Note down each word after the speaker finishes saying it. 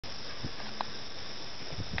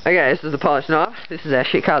Okay, this is the polished knife. This is our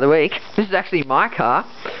shit car of the week. This is actually my car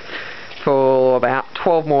for about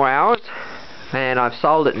 12 more hours, and I've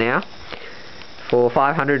sold it now for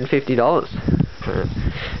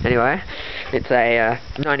 $550. Anyway, it's a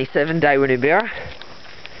 97 Daewoo nubira.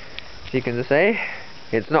 As you can see,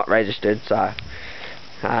 it's not registered, so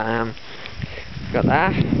got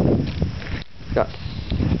that. Got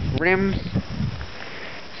rims,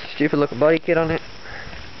 stupid looking body kit on it.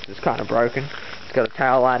 It's kind of broken. It's got a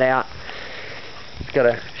tail light out. It's got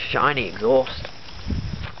a shiny exhaust.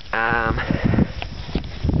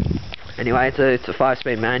 Anyway, it's a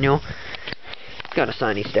 5-speed manual. It's got a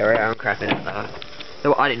Sony stereo and crap in it though.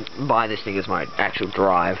 I didn't buy this thing as my actual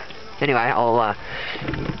drive. Anyway, I'll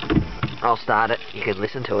start it. You can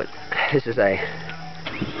listen to it. This is a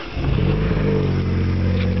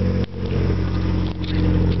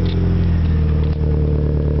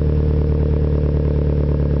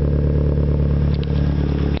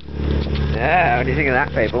what do you think of that,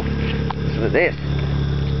 people? Listen to this.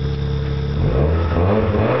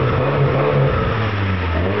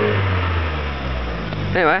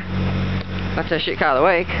 Anyway, that's our shit car of the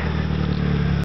week.